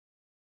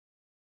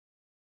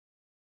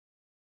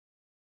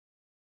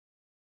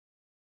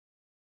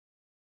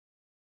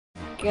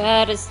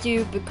Got a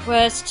stupid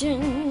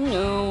question,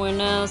 no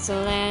one else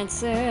will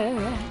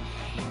answer.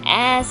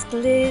 Ask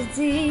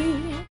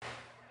Lizzie.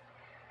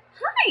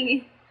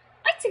 Hi!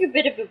 I took a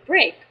bit of a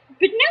break,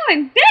 but now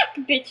I'm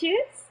back,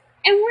 bitches!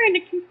 And we're in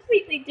a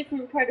completely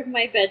different part of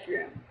my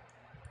bedroom.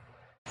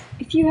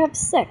 If you have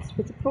sex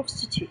with a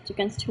prostitute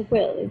against her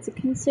will, is it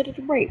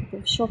considered rape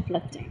or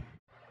shoplifting?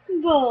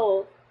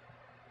 Both.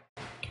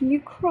 Can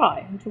you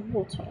cry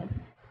underwater?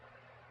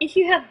 If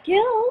you have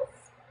gills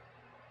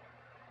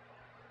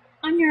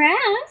on your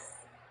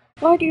ass.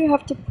 Why do you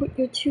have to put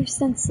your 2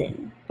 cents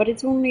in, but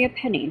it's only a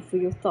penny for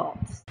your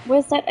thoughts?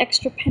 Where's that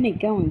extra penny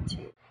going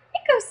to?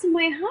 It goes to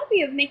my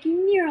hobby of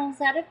making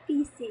murals out of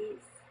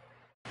feces.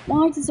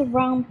 Why does a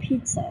round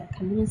pizza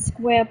come in a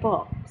square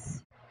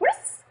box? What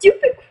a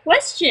stupid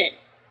question!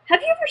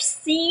 Have you ever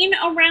seen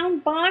a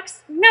round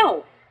box?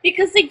 No,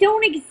 because they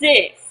don't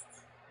exist.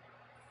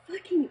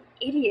 Fucking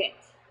idiot.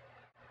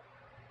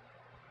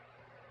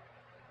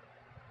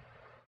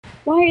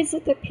 Why is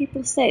it that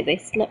people say they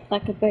slept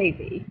like a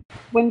baby,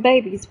 when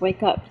babies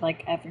wake up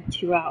like every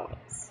 2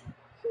 hours?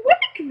 What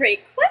a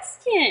great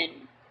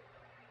question!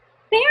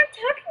 They aren't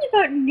talking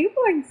about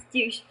newborns,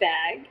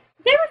 douchebag.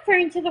 They're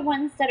referring to the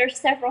ones that are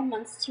several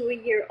months to a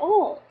year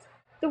old.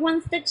 The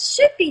ones that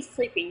should be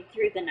sleeping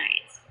through the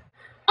night.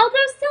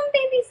 Although some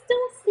babies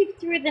don't sleep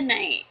through the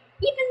night,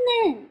 even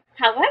then.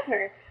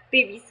 However,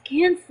 babies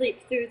can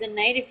sleep through the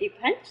night if you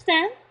punch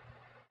them.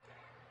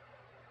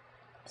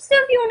 So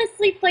if you want to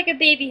sleep like a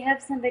baby,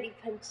 have somebody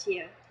punch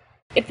you.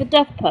 If a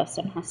deaf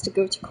person has to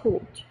go to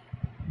court,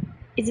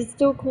 is it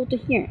still called a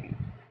hearing?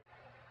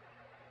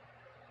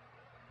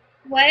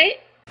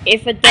 What?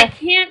 I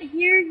can't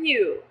hear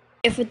you.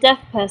 If a deaf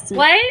person...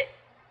 What?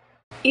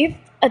 If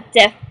a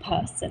deaf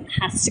person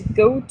has to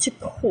go to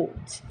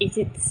court, is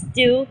it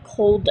still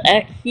called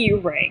a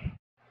hearing?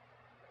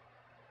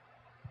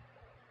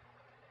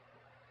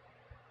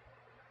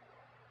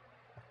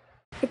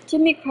 If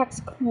Jimmy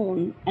cracks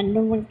corn and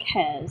no one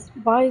cares,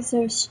 why is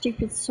there a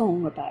stupid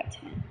song about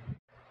him?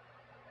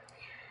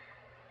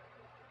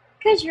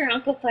 'Cause your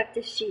uncle fucked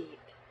a sheep.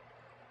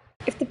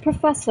 If the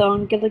professor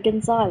on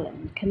Gilligan's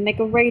Island can make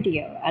a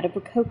radio out of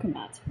a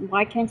coconut,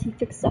 why can't he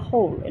fix a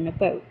hole in a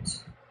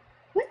boat?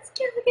 What's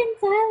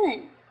Gilligan's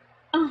Island?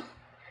 Oh,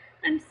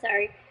 I'm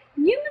sorry.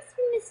 You must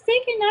be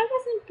mistaken. I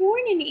wasn't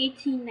born in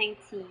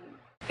 1819.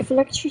 If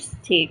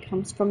electricity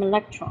comes from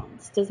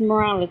electrons, does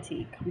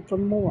morality come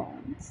from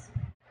morons?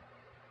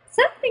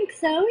 Some think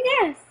so,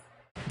 yes.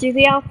 Do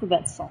the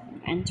alphabet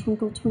song and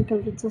Twinkle Twinkle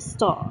Little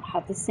Star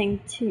have the same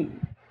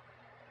tune?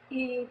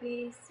 A,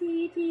 B,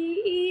 C, D,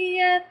 E,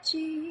 F,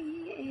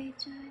 G,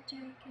 H, I, J,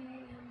 K, L,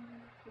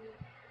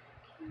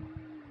 M,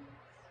 N,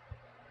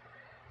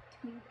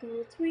 P,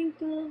 Twinkle,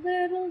 twinkle,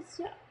 little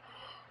star.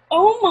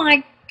 Oh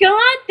my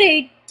god,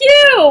 they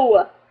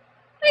do!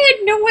 I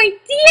had no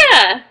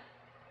idea!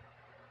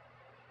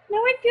 Now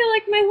I feel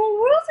like my whole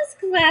world is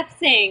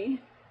collapsing.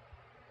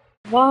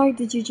 Why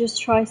did you just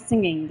try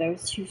singing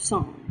those 2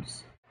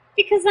 songs?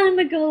 Because I'm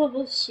a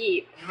gullible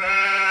sheep.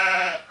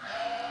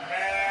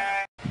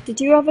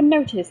 Did you ever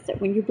notice that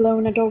when you blow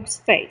in a dog's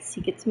face,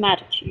 he gets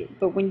mad at you,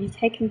 but when you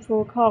take him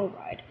for a car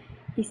ride,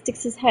 he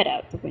sticks his head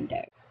out the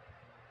window?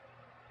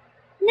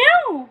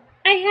 No,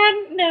 I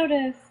hadn't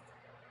noticed.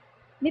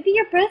 Maybe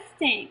your breath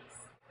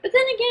stinks. But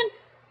then again,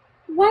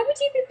 why would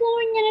you be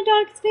blowing in a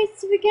dog's face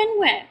to begin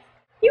with?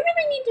 You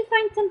really need to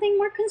find something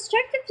more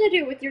constructive to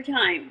do with your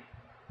time.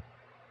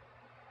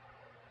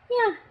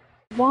 Yeah.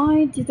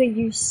 Why do they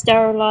use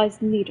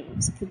sterilized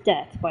needles for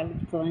death by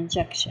lethal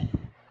injection?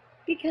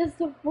 Because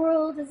the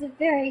world is a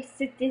very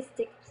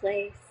sadistic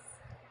place.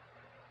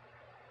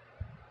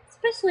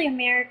 Especially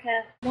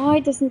America. Why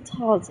doesn't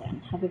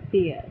Tarzan have a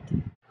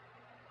beard?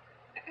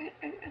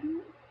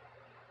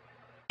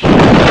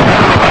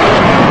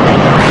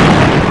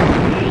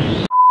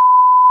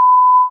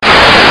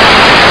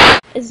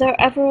 Is there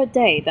ever a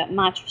day that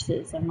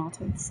mattresses are not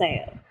on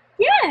sale?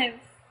 Yes!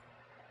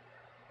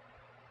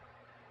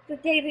 The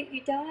day that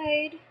you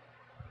died.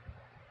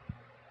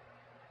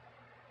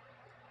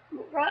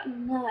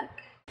 Rotten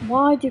luck.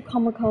 Why do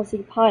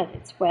kamikaze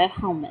pilots wear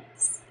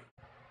helmets?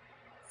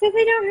 So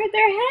they don't hurt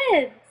their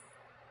heads.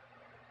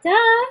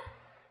 Duh!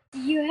 Do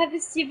you have a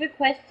stupid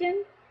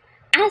question?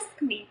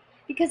 Ask me,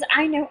 because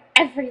I know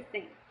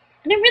everything.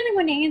 And I really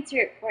want to answer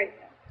it for you.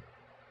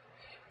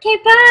 Okay,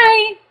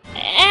 bye!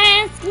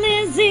 Ask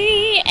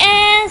Lizzie,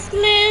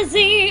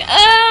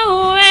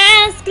 oh,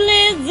 ask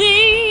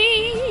Lizzie.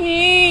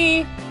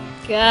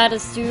 Got a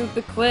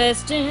stupid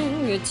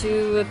question you're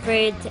too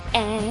afraid to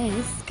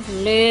ask.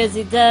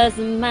 Lizzie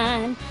doesn't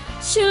mind,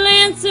 she'll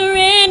answer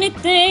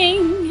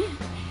anything.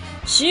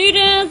 She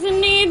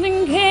doesn't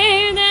even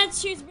care that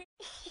she's